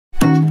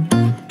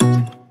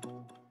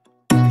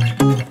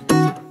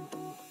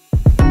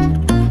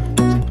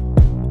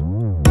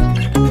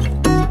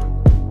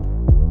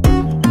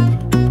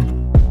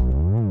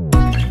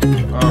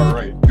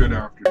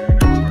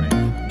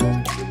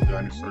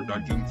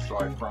So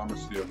I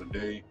promised the other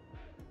day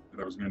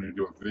that I was going to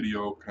do a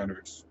video kind of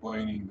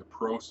explaining the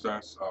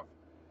process of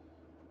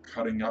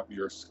cutting up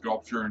your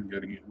sculpture and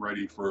getting it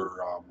ready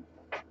for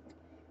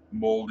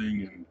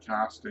molding and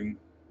casting.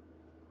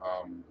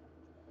 Um,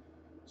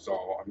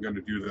 so I'm going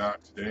to do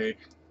that today.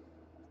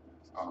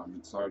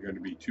 It's not going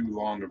to be too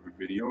long of a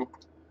video,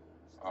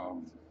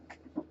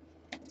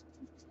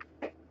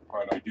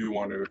 but I do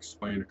want to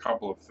explain a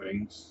couple of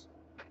things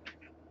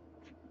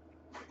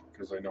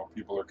because I know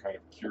people are kind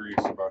of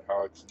curious about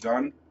how it's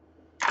done.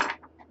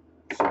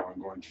 So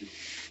I'm going to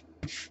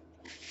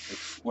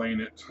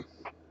explain it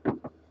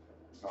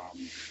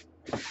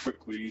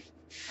quickly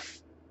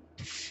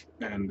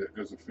and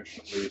as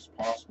efficiently as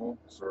possible.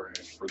 Sorry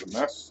for the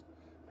mess.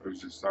 I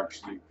was just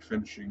actually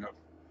finishing up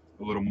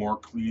a little more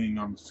cleaning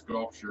on the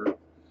sculpture,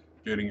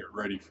 getting it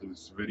ready for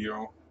this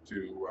video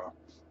to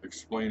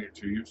explain it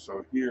to you.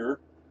 So here,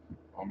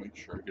 I'll make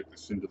sure I get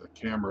this into the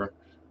camera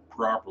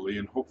properly,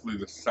 and hopefully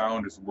the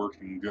sound is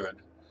working good.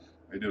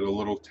 I did a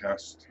little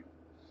test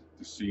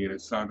to see, and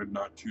it sounded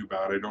not too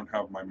bad. I don't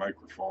have my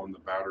microphone, the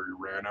battery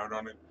ran out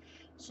on it,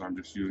 so I'm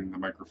just using the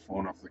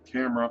microphone off the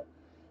camera.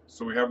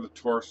 So we have the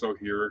torso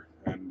here,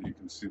 and you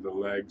can see the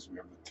legs, we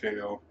have the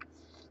tail,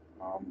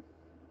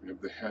 we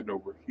have the head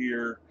over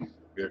here,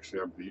 we actually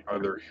have the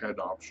other head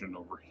option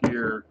over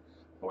here.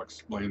 I'll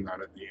explain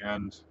that at the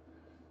end.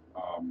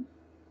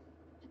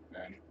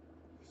 And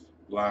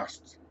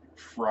last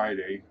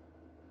Friday,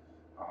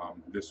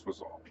 this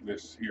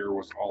here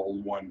was all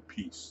one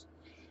piece.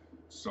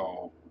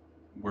 So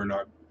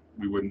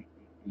we wouldn't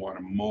want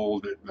to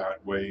mold it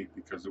that way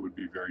because it would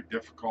be very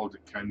difficult.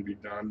 It can be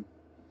done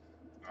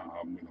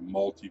with a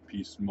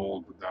multi-piece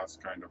mold, but that's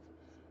kind of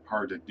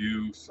hard to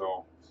do.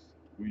 So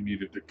we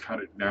needed to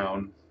cut it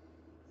down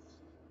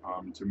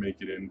to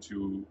make it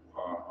into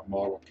a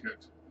model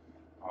kit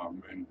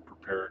and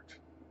prepare it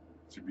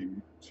to be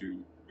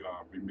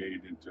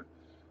made into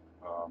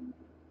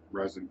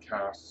resin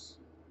casts,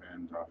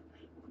 and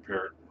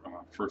prepare it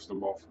first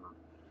of all for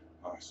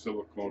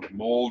silicone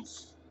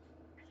molds,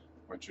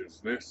 which is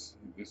this.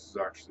 This is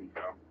actually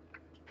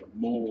the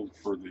mold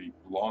for the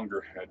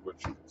longer head,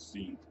 which you can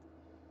see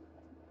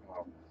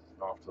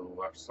off to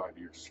the left side of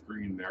your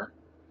screen there.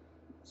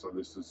 So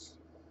this is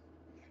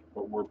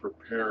what we're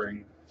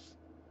preparing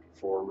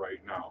for right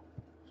now.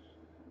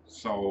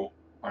 So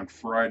on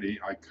Friday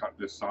I cut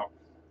this up,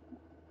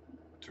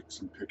 took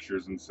some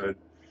pictures, and said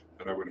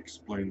that I would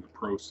explain the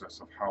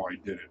process of how I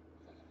did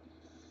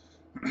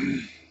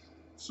it.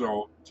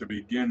 So to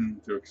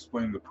begin to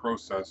explain the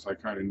process, I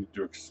kind of need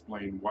to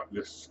explain what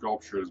this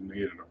sculpture is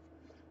made of.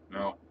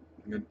 Now,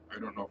 I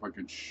don't know if I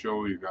can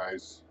show you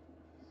guys.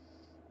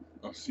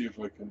 I'll see if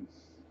I can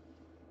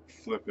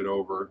flip it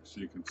over so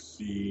you can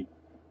see.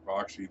 Well,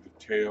 actually the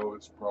tail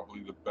is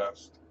probably the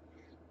best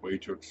way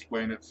to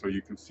explain it. So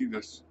you can see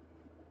this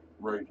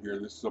right here.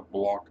 This is a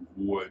block of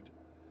wood.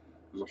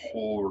 There's a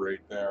hole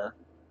right there,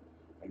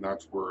 and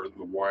that's where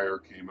the wire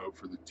came out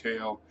for the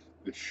tail.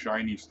 This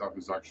shiny stuff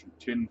is actually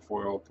tin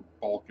foil to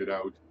bulk it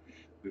out.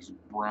 This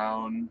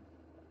brown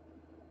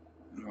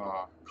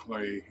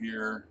clay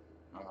here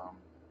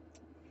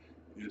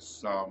is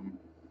some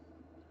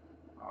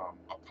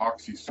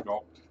epoxy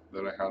sculpt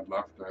that I had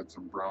left. I had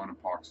some brown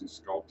epoxy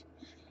sculpt,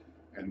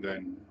 and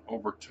then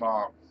over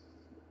top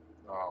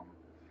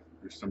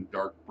there's some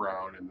dark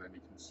brown, and then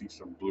you can see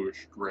some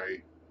bluish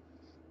gray,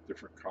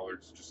 different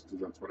colors, just because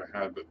that's what I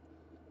had. But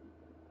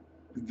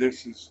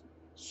this is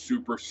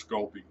super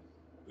sculpy.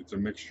 It's a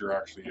mixture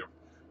actually of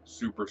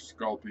super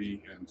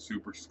sculpy and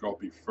super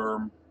sculpy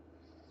firm.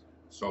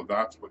 So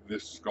that's what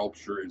this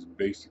sculpture is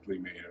basically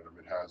made out of.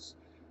 It has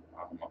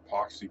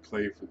epoxy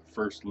clay for the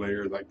first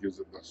layer that gives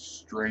it the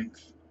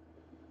strength,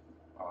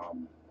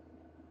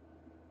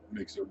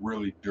 makes it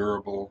really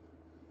durable.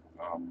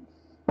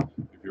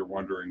 If you're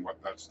wondering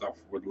what that stuff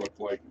would look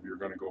like if you're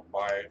going to go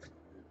buy it,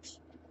 it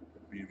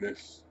would be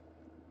this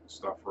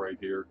stuff right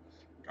here.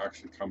 It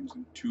actually comes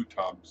in 2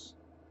 tubs,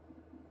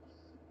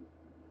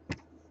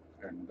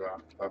 and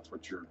that's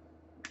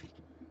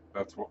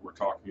what we're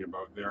talking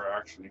about there.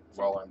 Actually,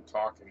 while I'm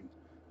talking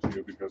to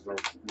you, because we're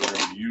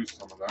going to use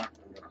some of that,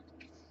 I'm going to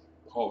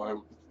pull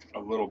out a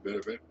little bit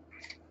of it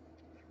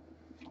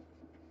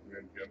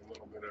and get a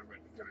little bit of it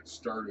and get it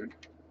started.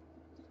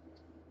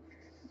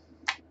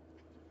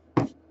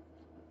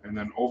 And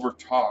then over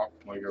top,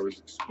 like I was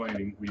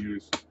explaining, we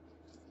used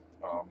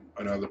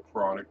another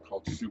product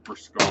called Super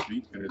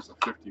Sculpey, and it's a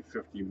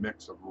 50-50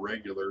 mix of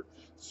regular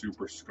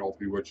Super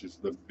Sculpey, which is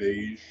the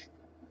beige,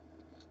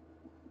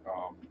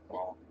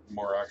 well,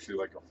 more actually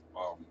like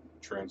a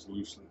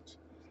translucent,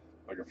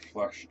 like a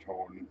flesh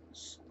tone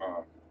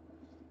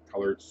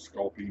colored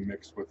Sculpey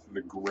mixed with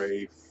the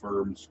gray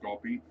firm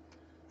Sculpey.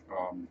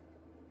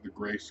 The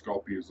gray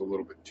Sculpey is a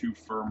little bit too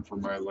firm for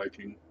my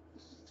liking,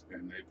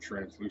 and the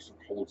translucent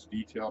holds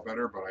detail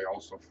better, but I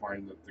also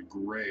find that the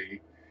gray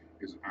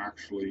is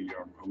actually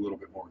a little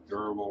bit more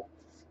durable.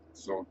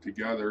 So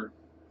together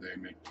they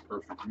make the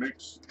perfect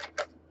mix,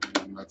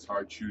 and that's how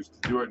I choose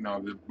to do it. Now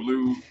the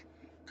blue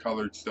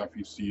colored stuff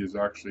you see was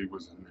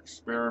an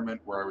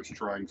experiment where I was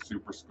trying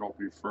Super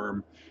Sculpey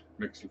Firm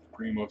mixed with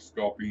Primo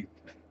Sculpey,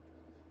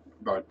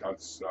 but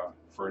that's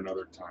for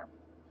another time.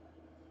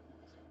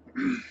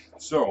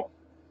 So,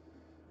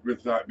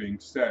 with that being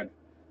said,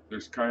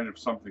 there's kind of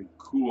something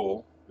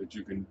cool that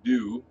you can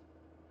do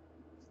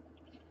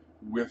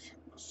with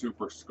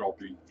Super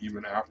Sculpey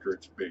even after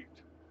it's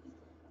baked.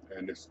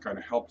 And this kind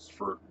of helps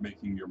for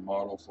making your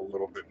models a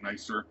little bit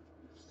nicer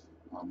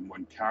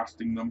when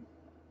casting them.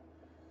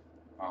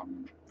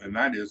 And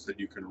that is that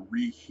you can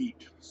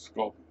reheat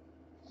Sculpey.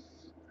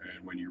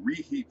 And when you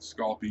reheat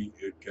Sculpey,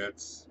 it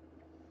gets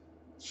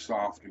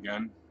soft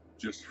again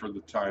just for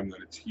the time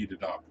that it's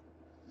heated up.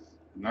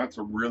 And that's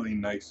a really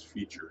nice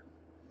feature.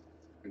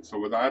 And so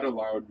what that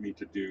allowed me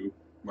to do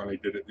when I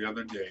did it the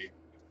other day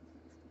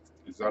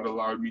is that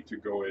allowed me to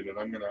go in, and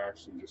I'm going to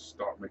actually just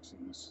stop mixing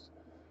this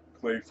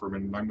clay for a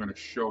minute, and I'm going to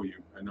show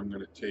you, and we're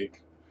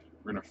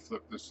going to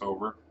flip this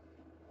over,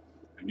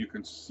 and you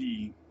can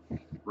see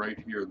right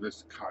here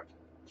this cut.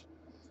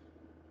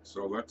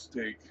 So let's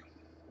take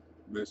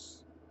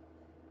this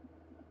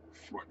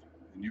foot,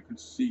 and you can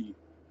see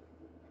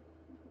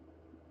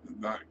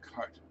that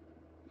cut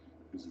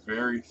is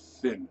very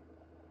thin.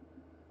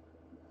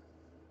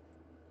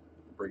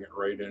 Bring it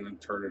right in and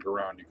turn it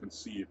around. You can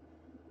see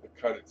the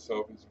cut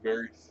itself is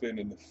very thin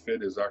and the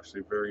fit is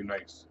actually very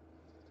nice.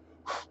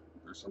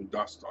 There's some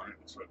dust on it,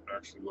 so it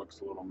actually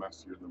looks a little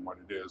messier than what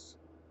it is.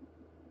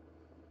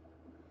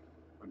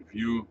 But if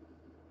you,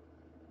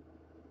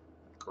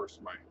 of course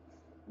my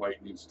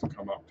light needs to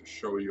come up to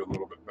show you a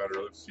little bit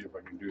better. Let's see if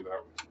I can do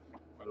that.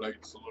 My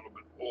light's a little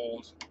bit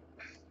old,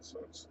 so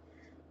it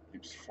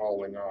keeps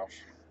falling off.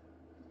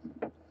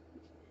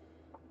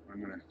 I'm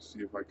going to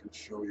see if I can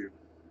show you.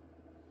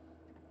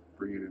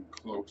 Bring it in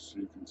close so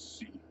you can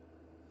see.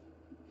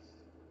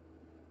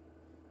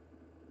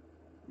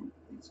 Ooh,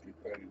 let's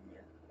get that in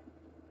there.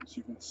 So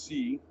you can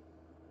see,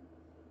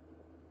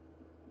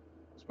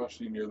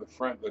 especially near the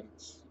front, that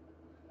it's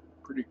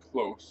pretty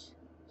close.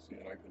 See,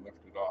 and I can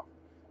lift it off.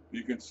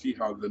 You can see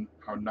how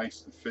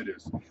nice the fit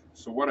is.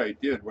 So what I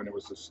did when it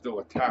was still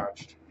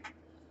attached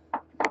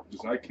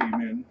is I came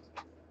in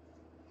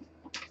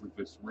with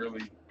this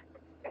really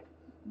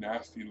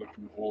nasty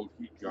looking old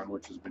heat gun,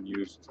 which has been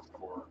used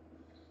for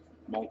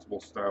multiple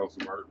styles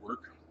of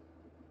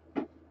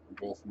artwork,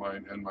 both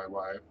mine and my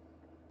wife.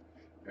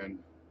 And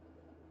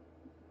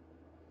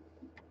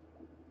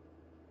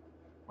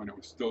when it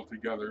was still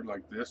together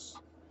like this,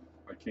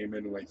 I came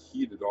in and I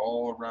heated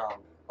all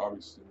around.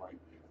 Obviously my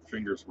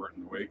fingers weren't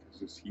in the way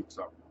because this heats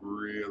up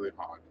really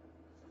hot.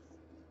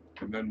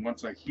 And then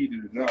once I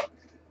heated it up,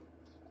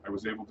 I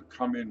was able to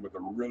come in with a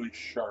really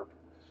sharp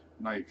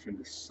knife and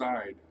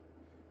decide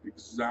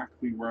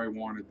exactly where I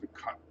wanted the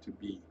cut to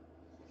be.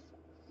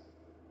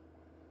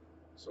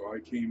 So I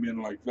came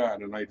in like that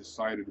and I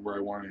decided where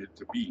I wanted it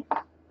to be.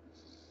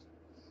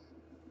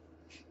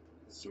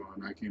 So,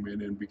 and I came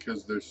in, and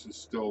because there's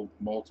still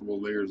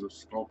multiple layers of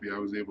Sculpey, I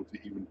was able to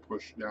even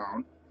push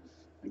down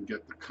and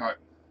get the cut.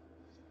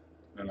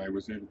 And I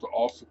was able to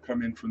also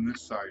come in from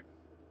this side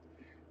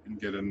and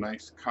get a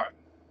nice cut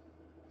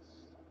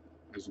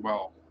as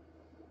well.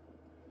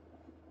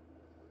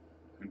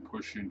 And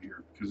push in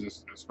here, because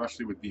this,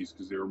 especially with these,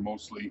 because they were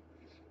mostly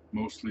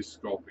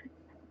Sculpey.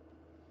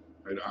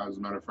 As a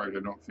matter of fact, I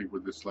don't think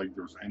with this leg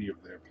there was any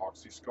of the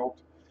epoxy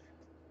sculpt.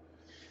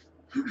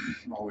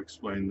 I'll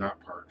explain that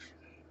part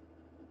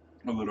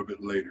a little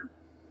bit later.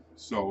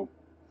 So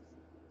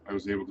I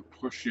was able to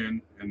push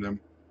in, and then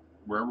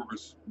wherever it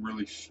was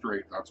really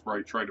straight, that's where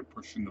I tried to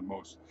push in the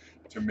most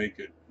to make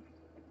it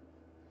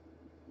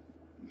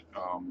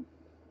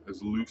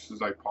as loose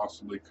as I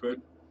possibly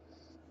could.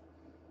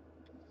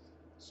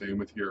 Same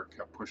with here,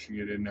 kept pushing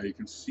it in. Now you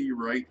can see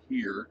right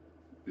here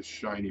this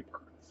shiny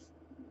part.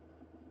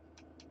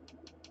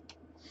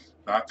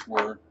 That's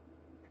where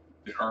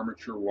the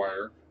armature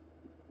wire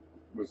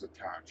was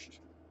attached,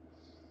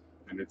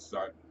 and it's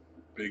that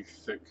big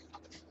thick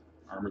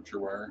armature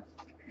wire.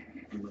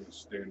 I'm going to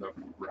stand up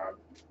and grab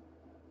it.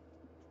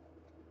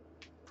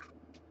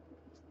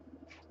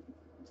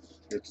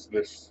 It's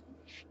this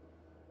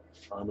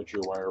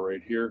armature wire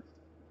right here.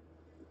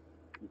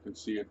 You can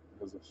see it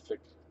has a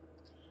thick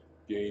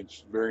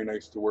gauge, very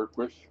nice to work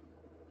with.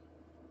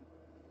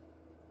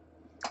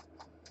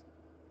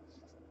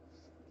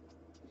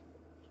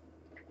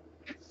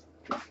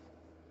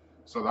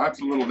 So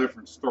that's a little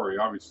different story.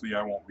 Obviously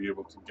I won't be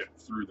able to get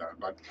through that,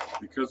 but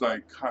because I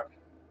cut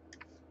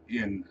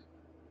in,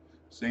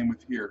 same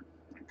with here,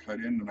 I cut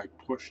in and I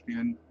pushed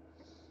in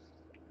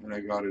and I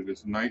got it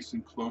as nice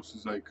and close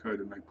as I could,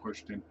 and I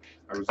pushed in.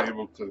 I was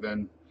able to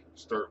then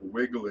start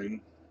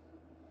wiggling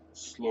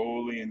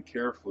slowly and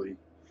carefully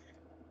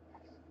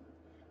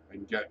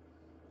and get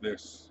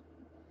this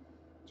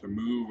to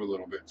move a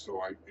little bit,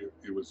 so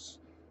it was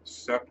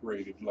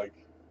separated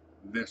like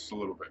this a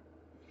little bit.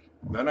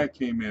 Then I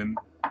came in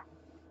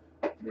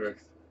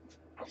with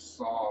a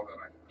saw that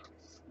I have,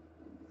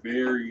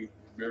 very,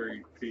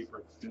 very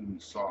paper thin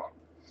saw,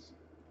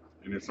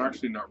 and it's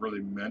actually not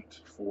really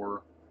meant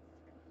for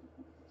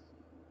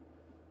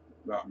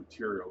that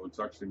material. It's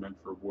actually meant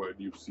for wood.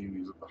 You've seen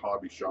these at the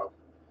hobby shop.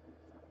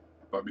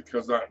 But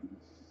because that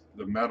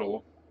the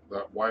metal,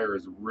 that wire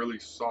is really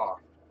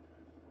soft,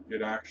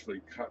 it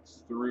actually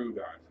cuts through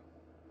that.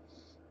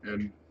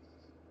 And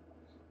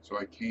so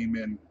I came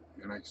in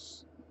and I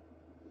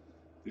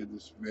did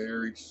this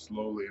very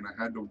slowly, and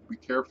I had to be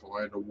careful.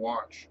 I had to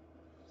watch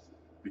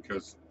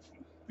because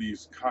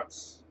these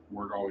cuts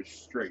weren't always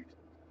straight.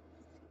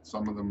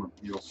 Some of them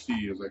you'll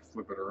see as I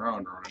flip it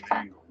around are on an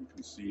angle. You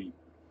can see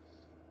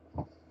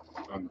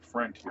on the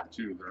front here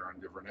too, they're on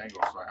different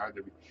angles. So I had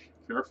to be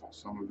careful.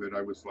 Some of it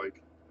I was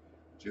like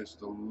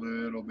just a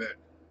little bit.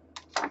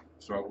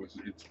 So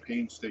it's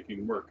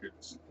painstaking work.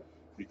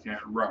 You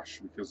can't rush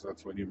because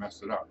that's when you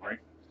mess it up, right?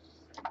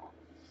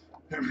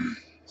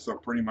 So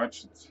pretty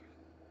much it's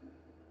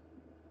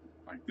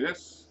like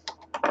this.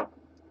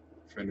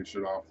 Finish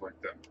it off like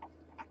that.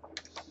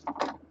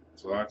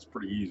 So that's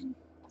pretty easy.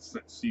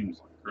 It seems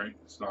like, right?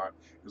 It's not,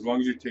 as long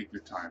as you take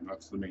your time.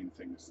 That's the main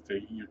thing, is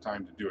taking your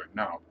time to do it.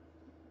 Now,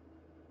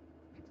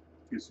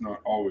 it's not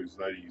always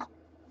that easy.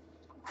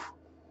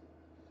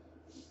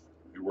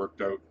 It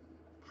worked out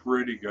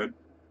pretty good.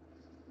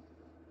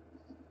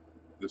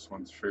 This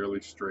one's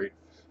fairly straight,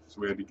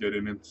 so we had to get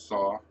in and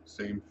saw.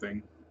 Same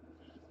thing,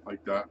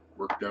 like that.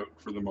 Worked out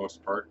for the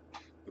most part.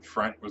 The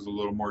front was a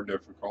little more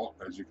difficult,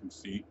 as you can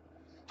see.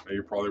 Now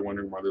you're probably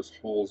wondering why there's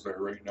holes there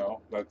right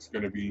now. That's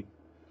going to be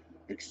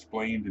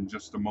explained in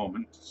just a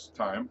moment's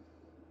time.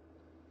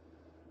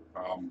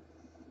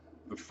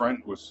 The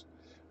front was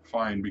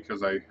fine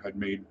because I had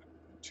made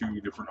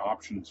 2 different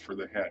options for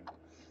the head.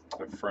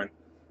 The front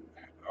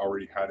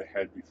already had a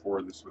head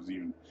before this was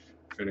even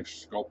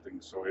finished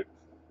sculpting, so it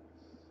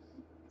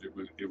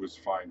was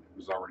fine. It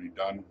was already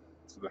done.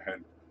 So the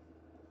head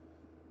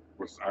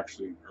was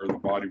actually, or the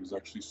body was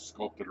actually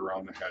sculpted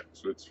around the head,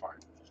 so it's fine.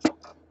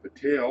 The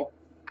tail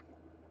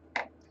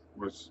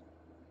was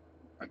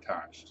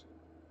attached.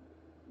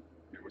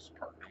 It was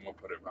parked, and we'll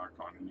put it back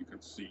on, and you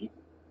can see.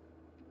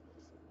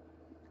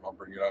 I'll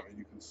bring it up, and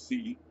you can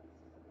see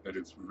that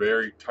it's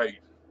very tight.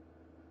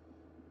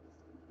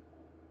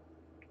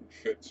 It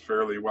fits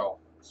fairly well,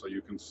 so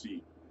you can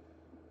see.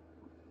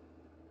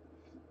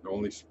 The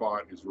only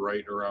spot is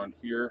right around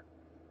here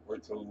where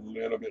it's a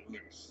little bit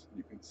loose.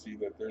 You can see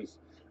that there's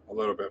a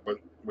little bit, but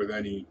with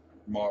any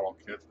model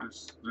kit,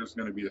 there's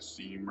going to be a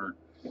seam or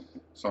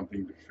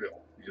something to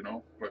fill, you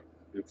know, but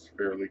it's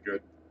fairly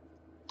good.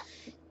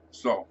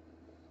 So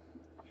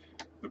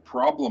the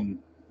problem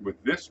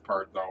with this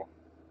part, though,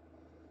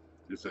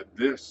 is that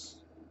this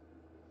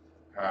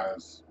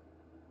has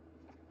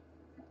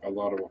a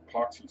lot of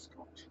epoxy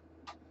sculpt.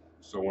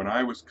 So when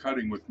I was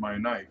cutting with my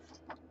knife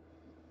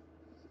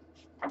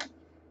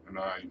and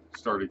I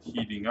started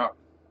heating up,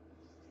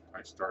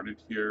 I started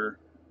here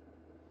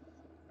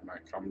and I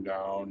come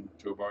down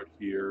to about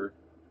here,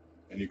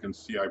 and you can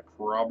see I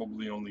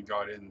probably only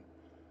got in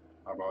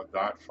about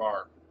that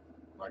far.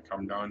 I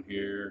come down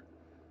here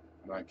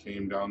and I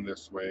came down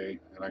this way,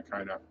 and I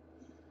kind of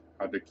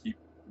had to keep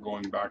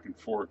going back and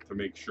forth to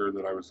make sure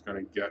that I was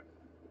going to get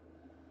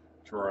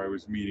to where I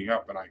was meeting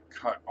up, and I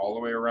cut all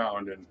the way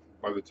around, and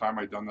by the time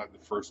I'd done that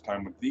the first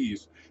time with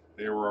these,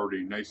 they were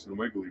already nice and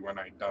wiggly. When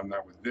I'd done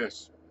that with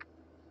this,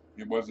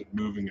 it wasn't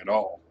moving at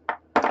all.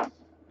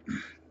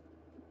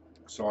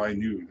 So I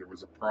knew there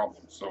was a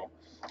problem. So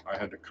I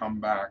had to come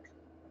back,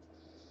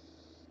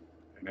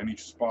 and any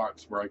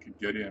spots where I could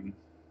get in,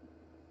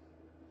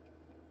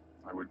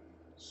 I would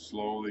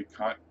slowly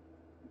cut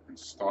and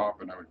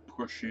stop, and I would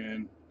push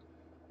in,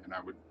 and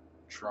I would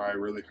try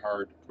really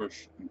hard to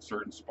push in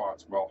certain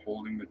spots while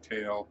holding the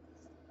tail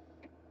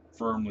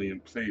firmly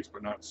in place,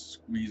 but not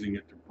squeezing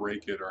it to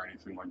break it or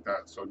anything like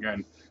that. So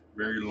again,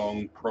 very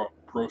long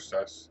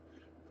process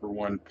for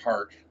one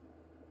part.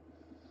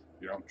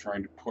 You know, I'm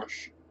trying to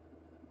push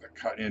the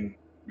cut in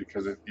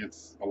because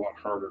it's a lot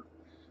harder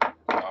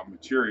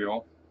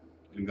material,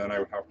 and then I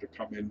would have to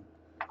come in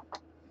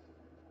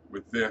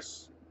with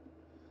this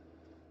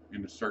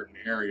into certain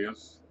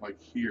areas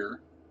like here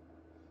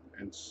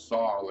and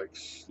saw, like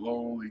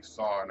slowly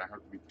saw, and I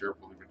have to be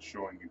careful even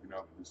showing you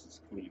now that this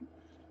is clean,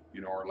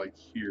 you know, or like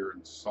here,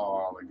 and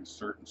saw like a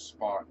certain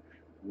spot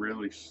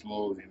really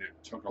slowly, and it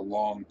took a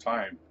long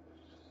time,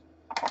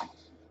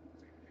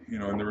 you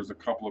know. And there was a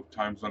couple of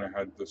times when I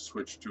had to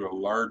switch to a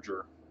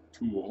larger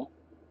tool,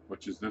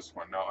 which is this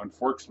one. Now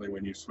unfortunately,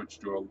 when you switch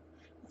to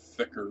a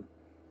thicker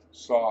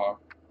saw,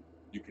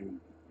 you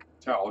can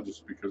tell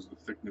just because of the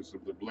thickness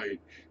of the blade,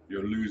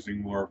 you're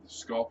losing more of the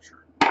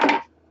sculpture.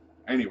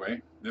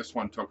 Anyway, this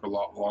one took a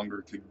lot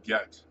longer to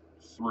get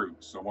through.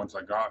 So once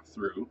I got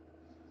through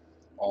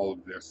all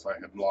of this, I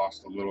had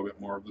lost a little bit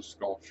more of the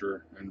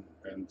sculpture,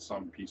 and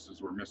some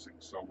pieces were missing.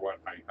 So what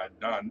I had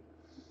done,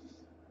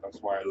 that's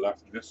why I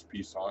left this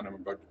piece on. I'm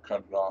about to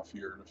cut it off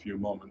here in a few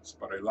moments,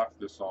 but I left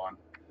this on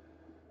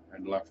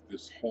and left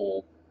this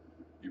hole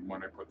even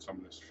when I put some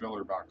of this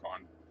filler back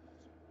on,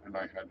 and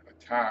I had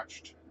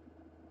attached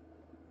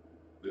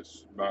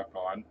this back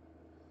on.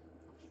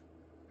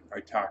 I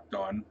tacked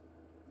on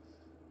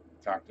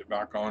tacked it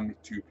back on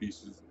with 2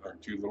 pieces or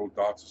 2 little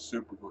dots of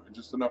super glue,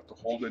 just enough to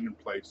hold it in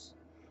place.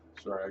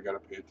 Sorry, I gotta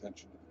pay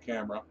attention to the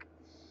camera.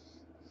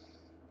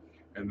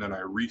 And then I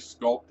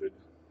re-sculpted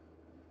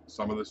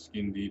some of the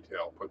skin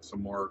detail, put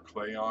some more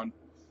clay on,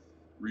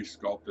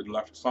 re-sculpted,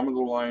 left some of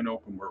the line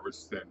open where it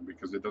was thin,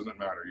 because it doesn't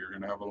matter, you're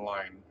gonna have a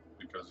line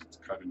because it's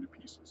cut into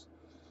pieces.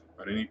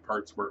 But any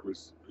parts where it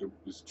was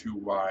too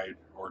wide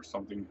or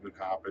something had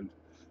happened,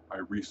 I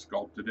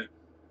re-sculpted it.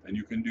 And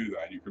you can do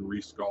that, you can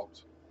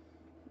re-sculpt.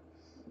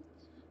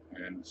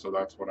 And so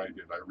that's what I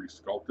did. I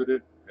re-sculpted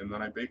it and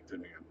then I baked it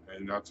again.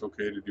 And that's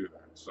okay to do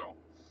that. So,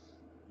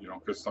 you know,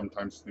 because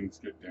sometimes things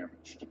get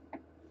damaged.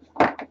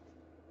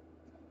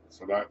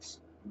 So that's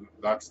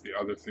the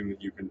other thing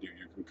that you can do.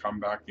 You can come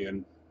back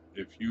in.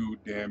 If you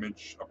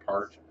damage a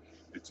part,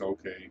 it's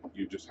okay.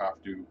 You just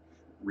have to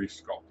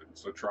re-sculpt it.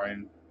 So try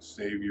and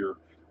save your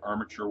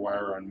armature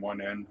wire on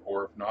one end,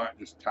 or if not,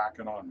 just tack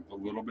it on with a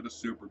little bit of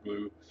super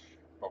glue.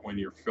 But when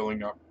you're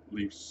filling up,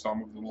 leave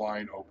some of the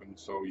line open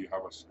so you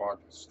have a spot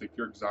to stick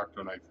your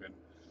X-Acto knife in.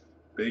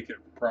 Bake it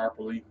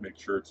properly. Make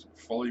sure it's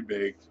fully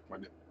baked.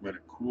 When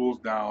it cools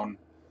down,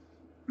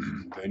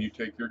 then you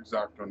take your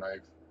X-Acto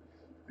knife.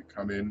 You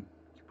come in,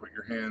 you put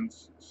your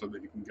hands so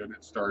that you can get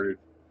it started,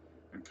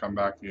 and come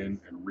back in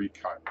and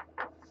recut.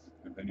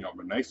 And then you have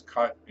a nice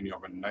cut and you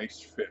have a nice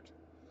fit.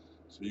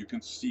 So you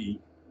can see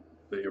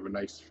that you have a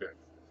nice fit.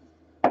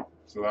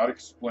 So that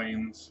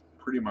explains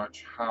pretty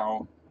much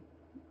how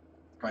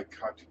I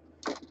cut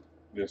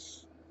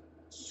this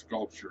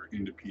sculpture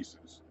into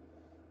pieces.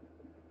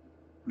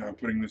 Now I'm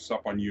putting this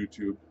up on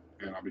YouTube,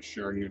 and I'll be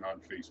sharing it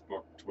on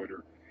Facebook,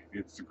 Twitter,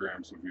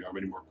 Instagram. So if you have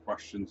any more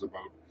questions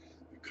about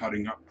the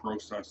cutting up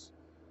process,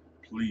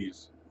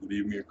 please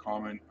leave me a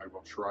comment. I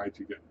will try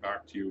to get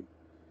back to you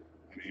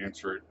and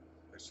answer it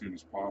as soon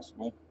as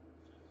possible.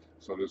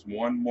 So there's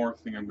one more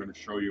thing I'm going to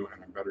show you,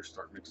 and I better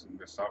start mixing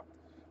this up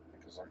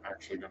because I'm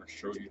actually going to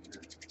show you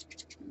here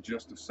in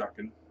just a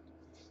second.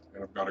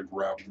 And I've got to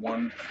grab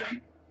one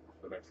thing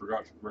that I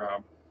forgot to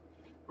grab.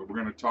 But we're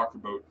going to talk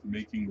about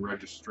making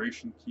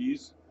registration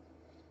keys,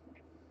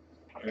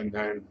 and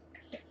then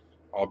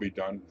I'll be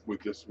done with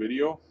this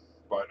video.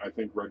 But I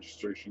think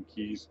registration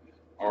keys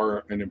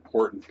are an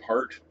important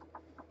part.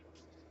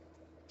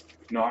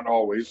 Not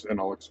always, and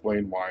I'll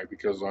explain why,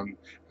 because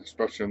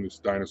especially on this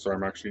dinosaur,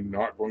 I'm actually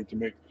not going to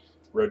make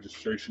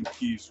registration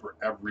keys for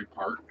every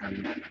part,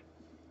 and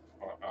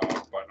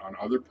but on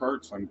other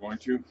parts I'm going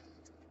to,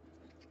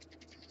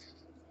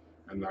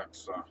 and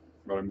that's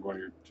what I'm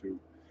going to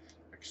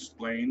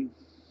explain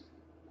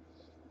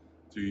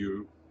to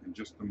you in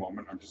just a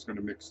moment. I'm just going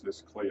to mix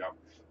this clay up,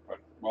 but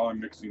while I'm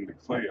mixing the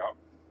clay up,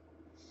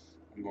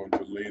 I'm going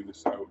to lay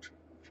this out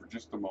for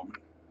just a moment.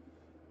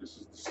 This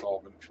is the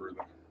solvent for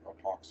the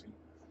epoxy.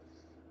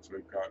 So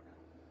we've got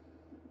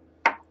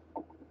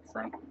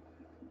front,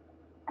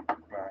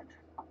 back,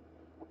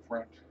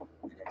 front,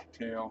 we've got a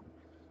tail,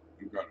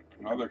 we've got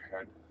another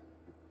head,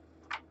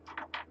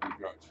 we've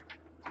got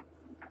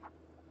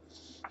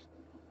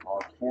our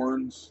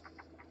horns.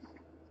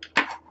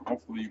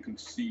 Hopefully you can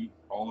see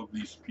all of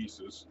these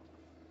pieces.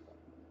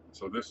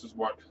 So this is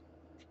what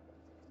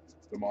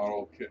the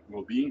model kit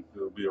will be. It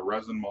will be a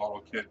resin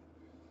model kit,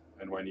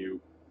 and when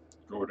you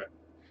go to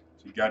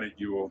get it,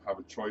 you will have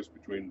a choice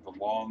between the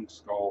long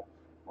skull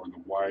or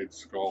the wide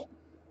skull,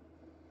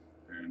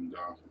 and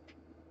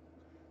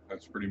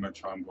that's pretty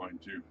much how I'm going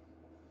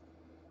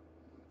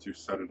to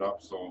set it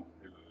up. So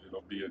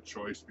it'll be a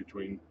choice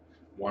between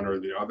one or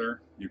the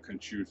other. You can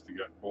choose to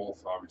get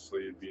both.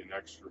 Obviously it'd be an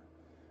extra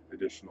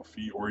additional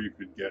fee, or you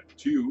could get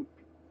 2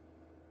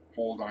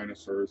 whole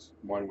dinosaurs,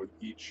 one with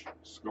each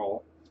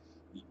skull.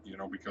 You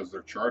know, because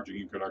they're charging,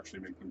 you could actually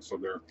make them so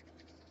they're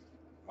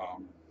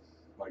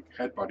like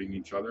headbutting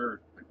each other,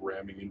 like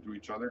ramming into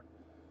each other,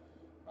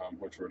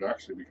 which would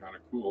actually be kind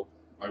of cool.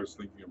 I was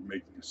thinking of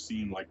making a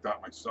scene like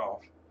that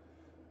myself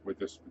with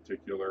this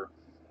particular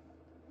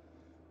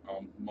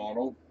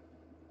model.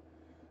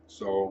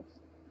 So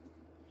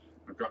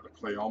I've got the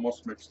clay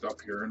almost mixed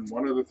up here, and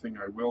one other thing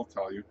I will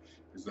tell you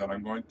is that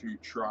I'm going to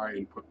try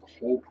and put the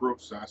whole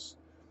process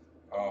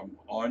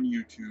on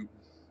YouTube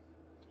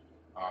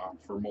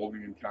for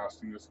molding and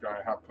casting this guy.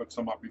 I have put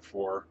some up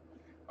before.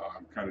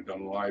 I've kind of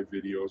done live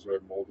videos where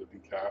I've molded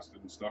and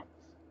casted and stuff,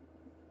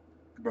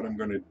 but I'm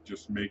going to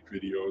just make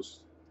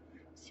videos,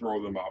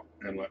 throw them up,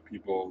 and let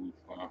people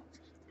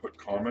put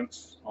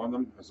comments on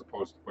them as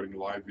opposed to putting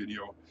live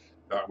video.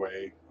 That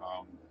way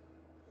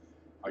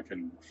I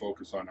can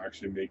focus on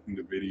actually making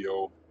the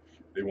video.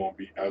 They won't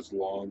be as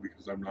long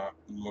because I'm not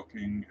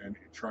looking and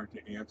trying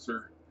to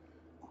answer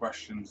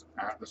questions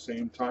at the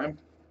same time.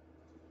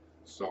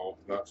 So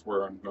that's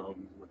where I'm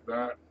going with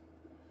that.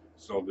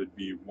 So there'd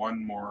be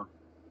one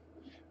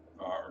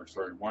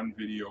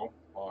video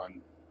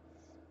on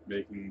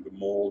making the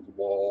mold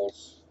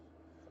walls,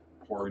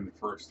 pouring the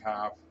first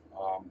half,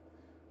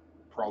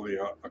 probably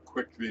a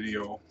quick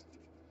video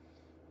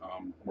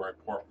where I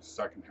pour up the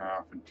second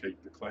half and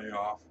take the clay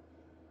off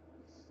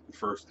the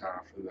first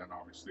half, and then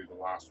obviously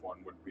the last one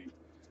would be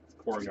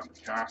pouring up the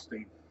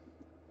casting.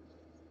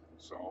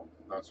 So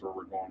that's where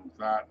we're going with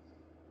that.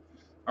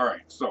 All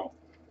right, so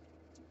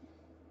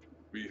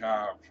we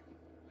have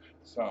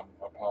some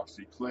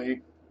epoxy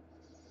clay.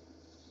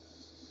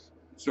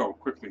 So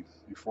quickly,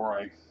 before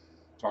I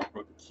talk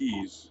about the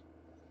keys,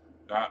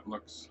 that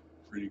looks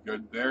pretty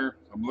good there.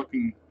 I'm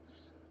looking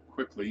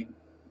quickly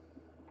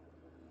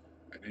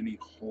at any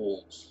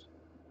holes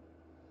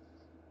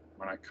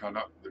when I cut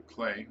up the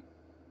clay,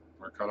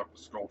 or cut up the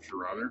sculpture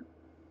rather,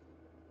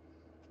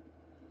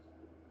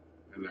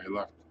 and if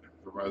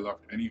I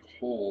left any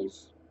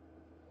holes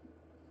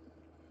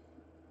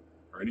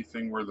or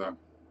anything where the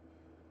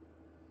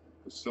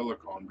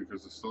silicone,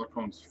 because the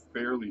silicone's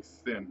fairly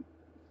thin,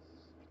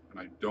 and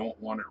I don't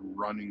want it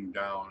running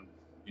down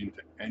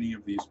into any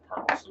of these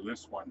parts. So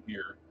this one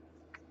here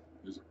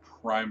is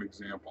a prime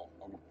example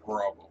of a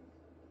problem.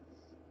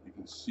 You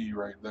can see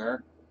right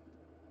there,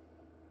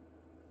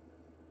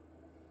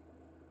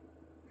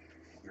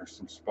 there's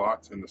some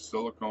spots in the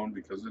silicone.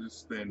 Because it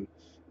is thin,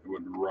 it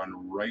would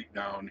run right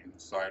down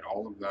inside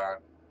all of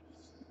that,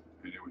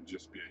 and it would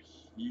just be a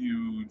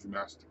huge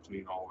mess to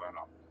clean all that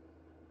up.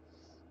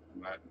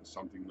 And that is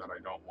something that I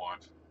don't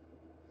want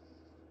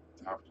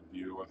to have to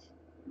deal with.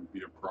 It would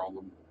be a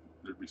problem.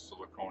 There'd be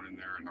silicone in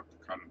there and have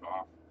to cut it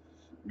off.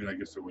 I mean, I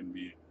guess it wouldn't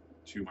be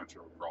too much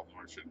of a problem.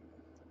 I shouldn't,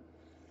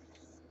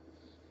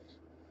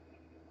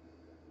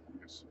 I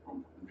guess,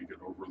 make it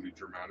overly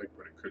dramatic,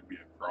 but it could be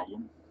a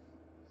problem.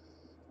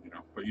 You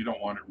know, but you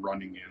don't want it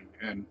running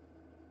in, and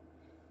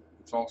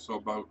it's also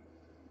about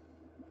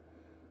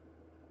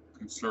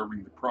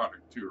conserving the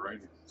product too, right?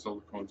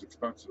 Silicone's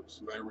expensive,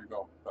 so there we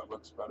go. That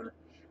looks better,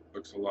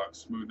 looks a lot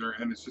smoother,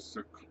 and it's just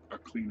a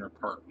cleaner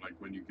part. Like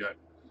when you get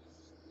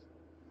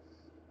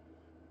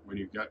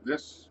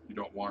this, you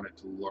don't want it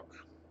to look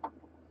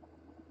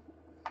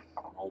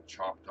all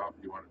chopped up.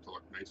 You want it to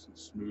look nice and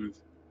smooth.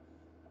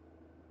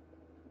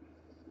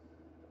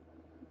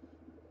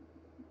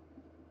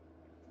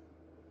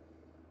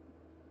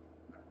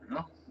 There we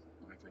go.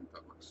 I think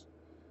that looks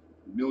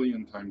a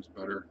million times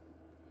better.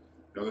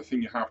 The other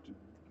thing you have to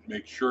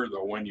make sure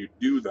though, when you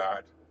do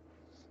that,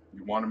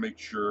 you want to make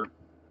sure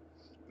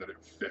that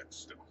it fits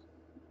still.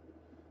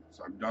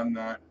 So I've done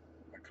that.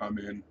 I come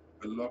in,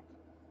 I look,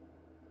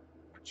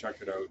 I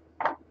check it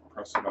out,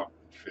 press it up,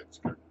 it fits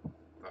good.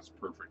 That's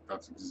perfect.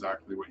 That's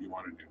exactly what you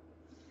want to do.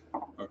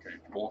 Okay,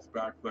 both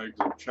back legs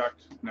are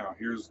checked. Now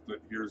here's the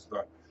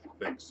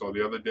thing. So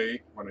the other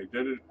day when I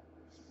did it,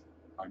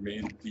 I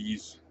made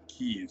these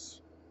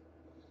keys.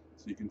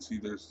 So you can see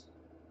there's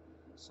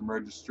some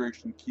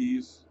registration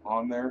keys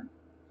on there.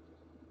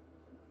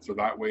 So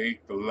that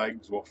way the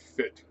legs will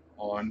fit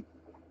on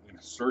in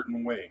a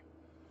certain way,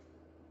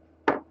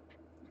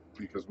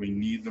 because we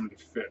need them to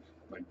fit.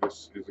 Like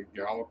this is a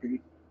galloping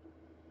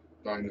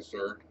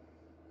dinosaur,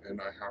 and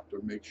I have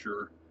to make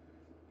sure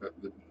that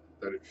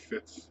it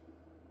fits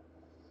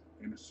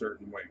in a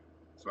certain way.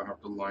 So I have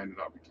to line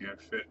it up. It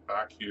can't fit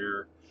back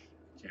here,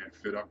 it can't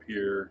fit up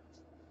here,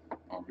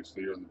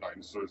 obviously, or the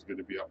dinosaur is going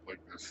to be up like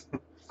this.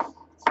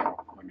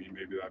 So I mean,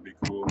 maybe that'd be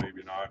cool,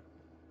 maybe not.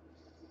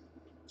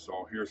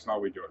 So here's how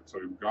we do it. So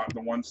we've got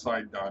the one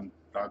side done.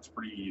 That's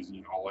pretty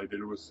easy. All I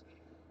did was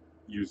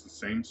use the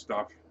same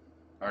stuff.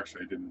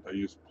 Actually, I didn't. I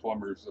used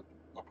plumber's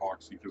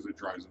epoxy because it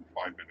dries in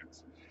 5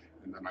 minutes.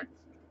 And then I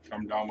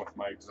come down with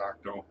my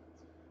X-Acto,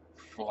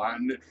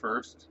 flattened it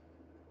first,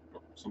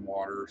 put some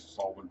water,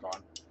 solvent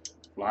on,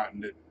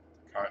 flattened it,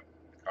 cut,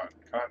 cut,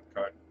 cut,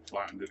 cut,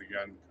 flattened it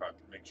again, cut.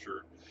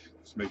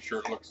 Just make sure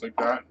it looks like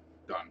that.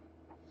 Done.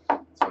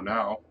 So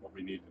now what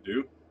we need to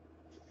do,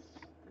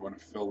 we want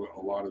to fill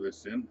a lot of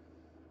this in.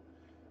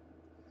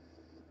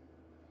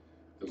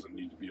 Doesn't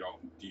need to be all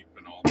deep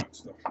and all that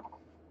stuff.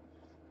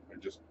 I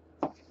just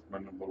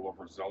went a little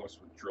overzealous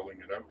with drilling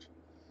it out.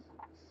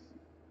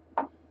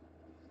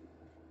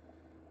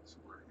 So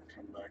we're going to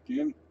come back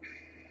in.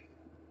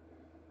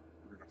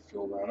 We're going to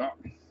fill that up.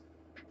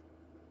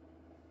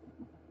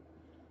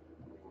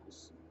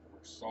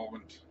 More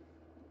solvent.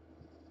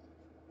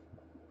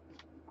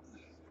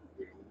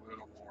 Probably a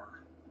little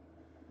more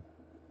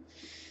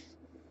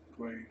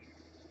clay.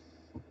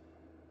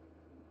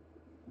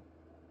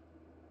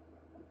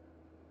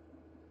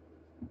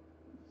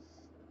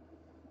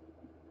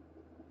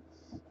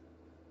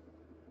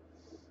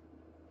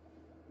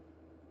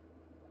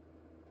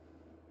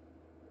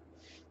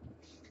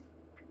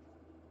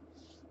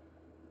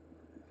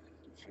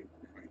 I think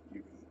we might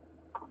even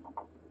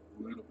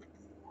a little bit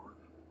more.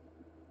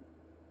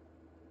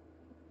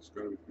 It's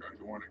got to be. I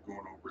don't want it going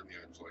over the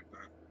edge like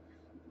that.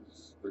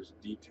 There's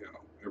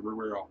detail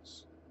everywhere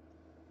else.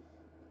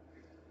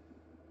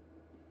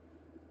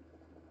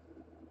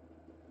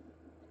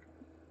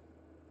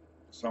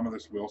 Some of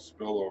this will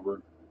spill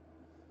over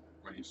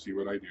when you see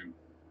what I do.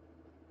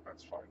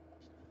 That's fine.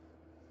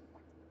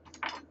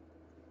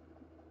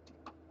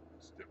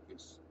 Let's dip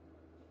this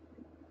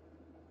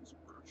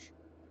brush.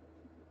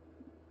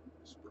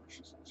 This brush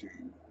is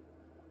too.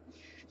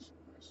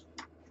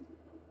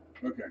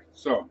 Okay,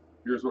 so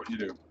here's what you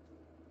do.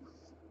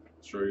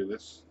 I'll show you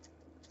this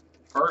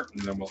part,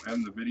 and then we'll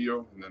end the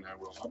video, and then I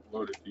will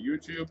upload it to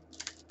YouTube,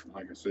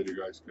 Like I said, you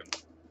guys can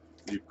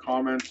leave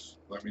comments.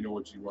 Let me know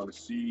what you want to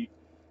see.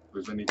 If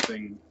there's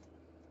anything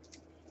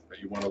that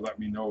you want to let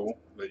me know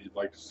that you'd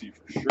like to see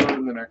for sure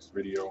in the next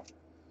video,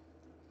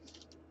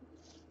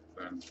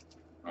 then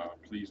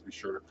please be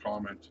sure to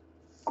comment.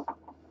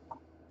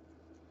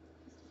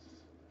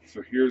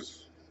 So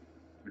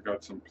I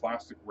got some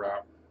plastic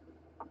wrap.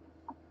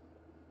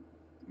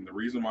 And the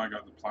reason why I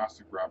got the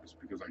plastic wrap is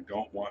because I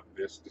don't want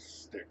this to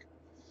stick.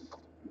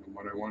 And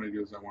what I want to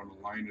do is I want to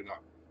line it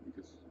up,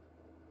 because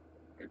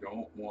I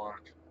don't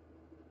want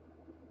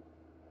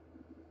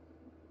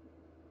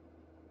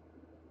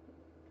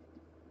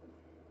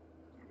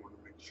to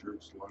make sure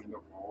it's lined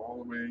up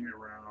all the way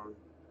around.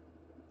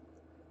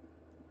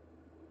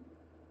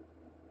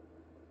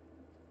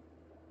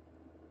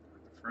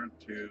 At the front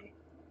too.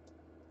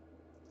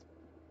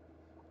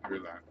 Look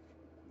at that.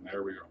 And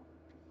there we go.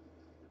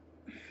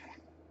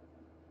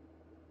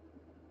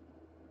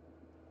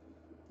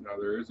 Now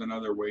there is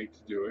another way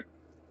to do it.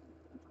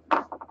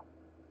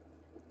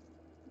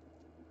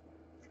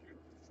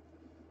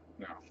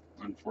 Now,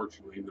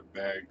 unfortunately, the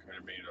bag kind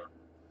of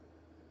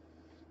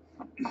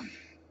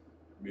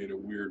made a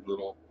weird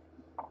little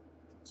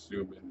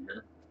zoom in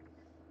here.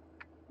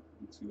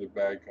 You can see the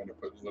bag kind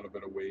of put a little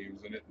bit of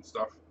waves in it and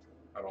stuff.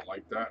 I don't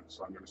like that,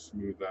 so I'm going to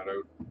smooth that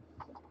out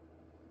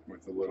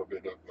with a little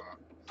bit of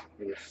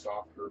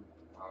softer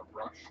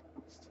brush,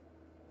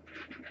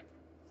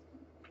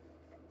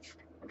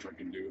 which I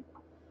can do.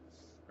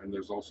 And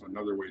there's also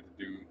another way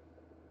to do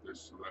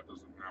this so that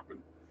doesn't happen,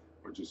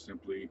 which is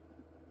simply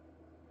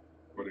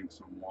putting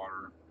some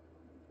water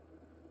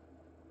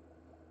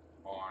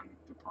on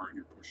the part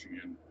you're pushing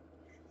in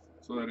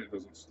so that it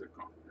doesn't stick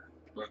on here.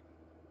 But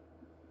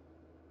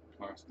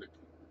plastic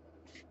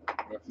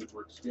method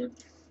works good.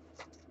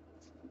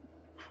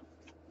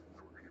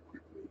 Now we're going to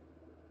quickly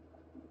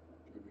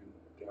come in,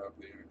 dab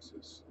the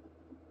excess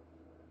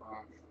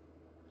off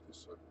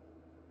just so it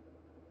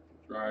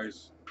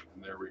dries,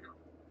 and there we go.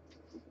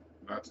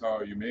 That's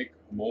how you make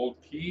a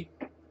mold key.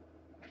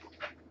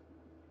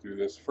 Do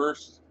this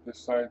first, this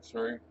side,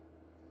 sorry.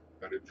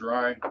 Let it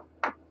dry.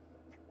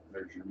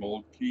 There's your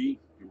mold key.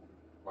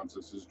 Once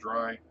this is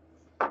dry,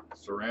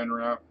 saran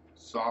wrap,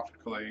 soft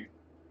clay,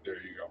 there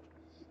you go.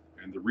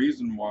 And the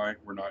reason why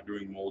we're not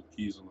doing mold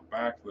keys on the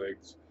back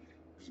legs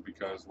is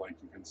because, like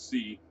you can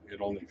see,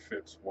 it only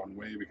fits one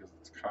way because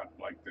it's cut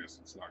like this.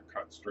 It's not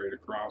cut straight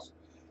across.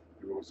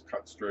 If it was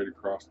cut straight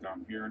across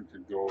down here and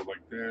could go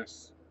like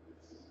this,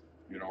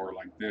 you know, or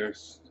like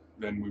this,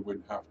 then we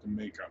wouldn't have to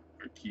make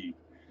a key.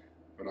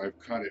 But I've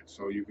cut it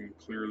so you can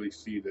clearly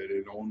see that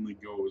it only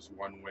goes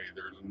one way.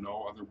 There's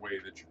no other way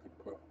that you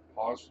could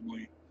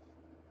possibly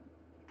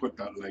put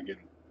that leg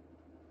in.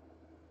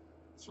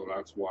 So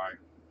that's why,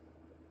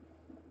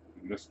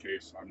 in this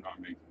case, I'm not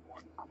making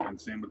one.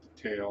 And same with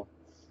the tail,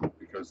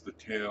 because the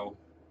tail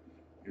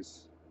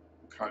is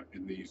cut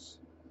in these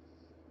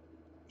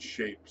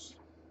shapes.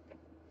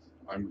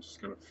 I'm just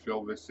going to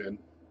fill this in,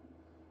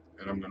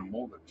 and I'm going to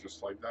mold it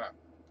just like that.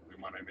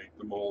 And when I make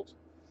the mold,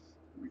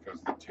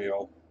 because the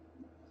tail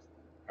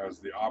has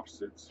the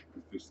opposites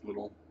with this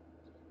little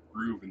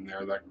groove in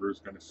there, that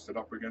groove's going to sit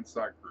up against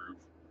that groove,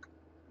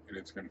 and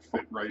it's going to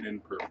fit right in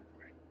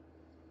perfectly.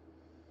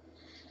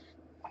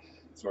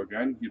 So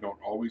again, you don't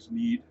always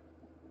need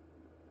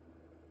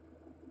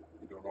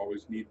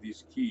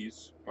these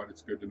keys, but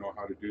it's good to know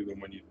how to do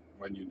them when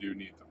you do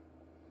need them.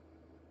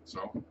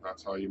 So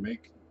that's how you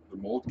make the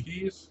mold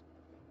keys,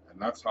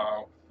 and that's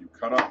how you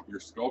cut up your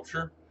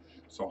sculpture.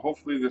 So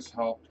hopefully this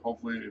helped.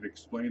 Hopefully it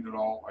explained it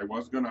all. I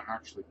was going to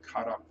actually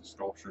cut up the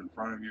sculpture in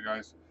front of you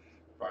guys,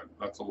 but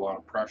that's a lot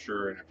of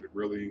pressure, and if it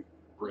really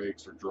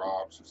breaks or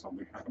drops or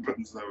something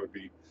happens, that would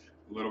be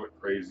a little bit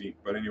crazy.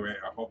 But anyway,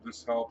 I hope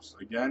this helps.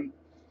 Again,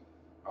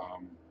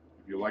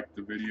 if you liked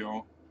the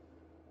video,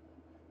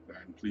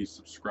 then please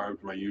subscribe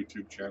to my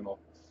YouTube channel.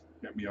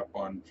 Hit me up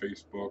on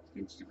Facebook,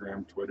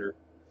 Instagram, Twitter,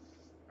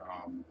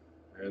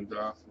 and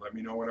let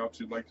me know what else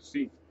you'd like to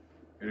see.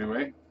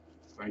 Anyway,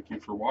 thank you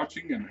for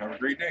watching, and have a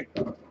great day.